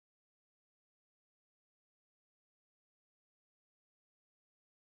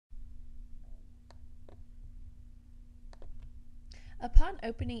Upon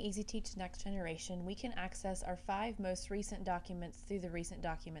opening Easiteach Next Generation, we can access our 5 most recent documents through the Recent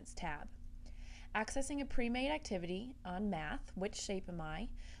Documents tab. Accessing a pre-made activity on Math, Which Shape Am I?,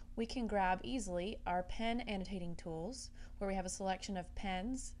 we can grab easily our pen annotating tools, where we have a selection of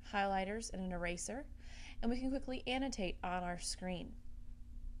pens, highlighters, and an eraser, and we can quickly annotate on our screen.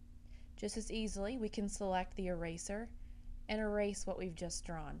 Just as easily, we can select the eraser and erase what we've just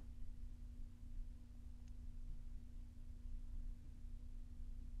drawn.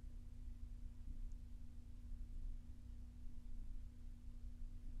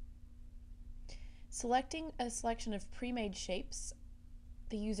 Selecting a selection of pre-made shapes,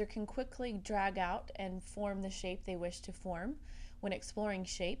 the user can quickly drag out and form the shape they wish to form when exploring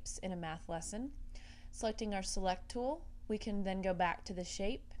shapes in a math lesson. Selecting our Select tool, we can then go back to the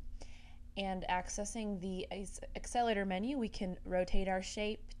shape, and accessing the accelerator menu, we can rotate our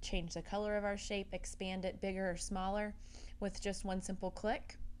shape, change the color of our shape, expand it bigger or smaller with just one simple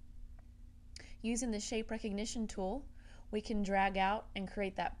click. Using the shape recognition tool, we can drag out and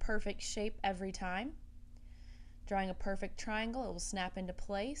create that perfect shape every time. Drawing a perfect triangle, it will snap into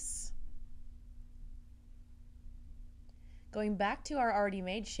place. Going back to our already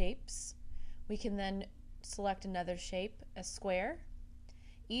made shapes, we can then select another shape, a square.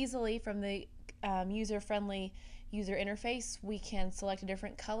 Easily from the user-friendly user interface, we can select a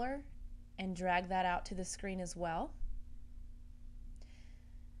different color and drag that out to the screen as well.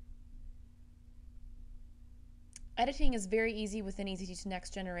 Editing is very easy within Easiteach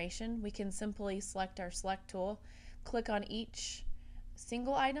Next Generation. We can simply select our Select tool, click on each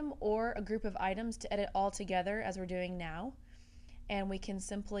single item or a group of items to edit all together as we're doing now, and we can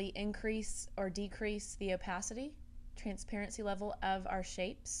simply increase or decrease the opacity, transparency level of our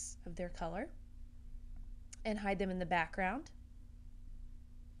shapes, of their color, and hide them in the background.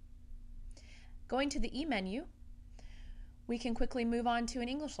 Going to the E menu, we can quickly move on to an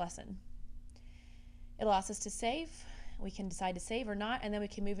English lesson. It allows us to save. We can decide to save or not, and then we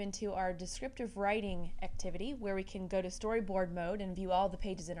can move into our descriptive writing activity, where we can go to storyboard mode and view all the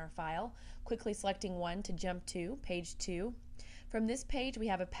pages in our file, quickly selecting one to jump to page 2. From this page, we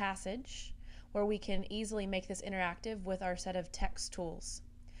have a passage where we can easily make this interactive with our set of text tools.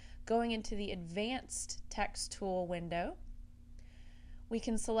 Going into the advanced text tool window, we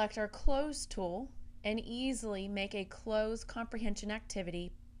can select our close tool and easily make a close comprehension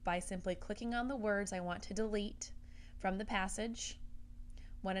activity by simply clicking on the words I want to delete from the passage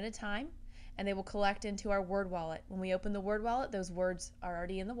one at a time, and they will collect into our word wallet. When we open the word wallet, those words are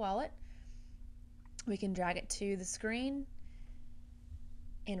already in the wallet. We can drag it to the screen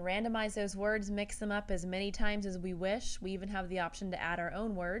and randomize those words, mix them up as many times as we wish. We even have the option to add our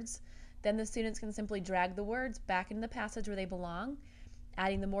own words. Then the students can simply drag the words back into the passage where they belong,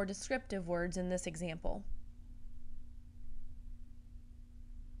 adding the more descriptive words in this example.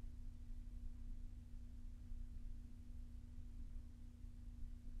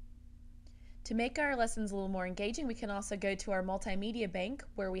 To make our lessons a little more engaging, we can also go to our Multimedia Bank,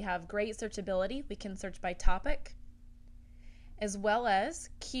 where we have great searchability. We can search by topic as well as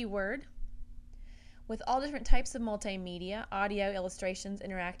keyword. With all different types of multimedia, audio, illustrations,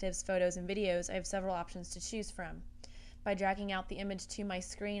 interactives, photos, and videos, I have several options to choose from. By dragging out the image to my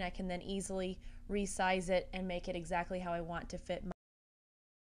screen, I can then easily resize it and make it exactly how I want to fit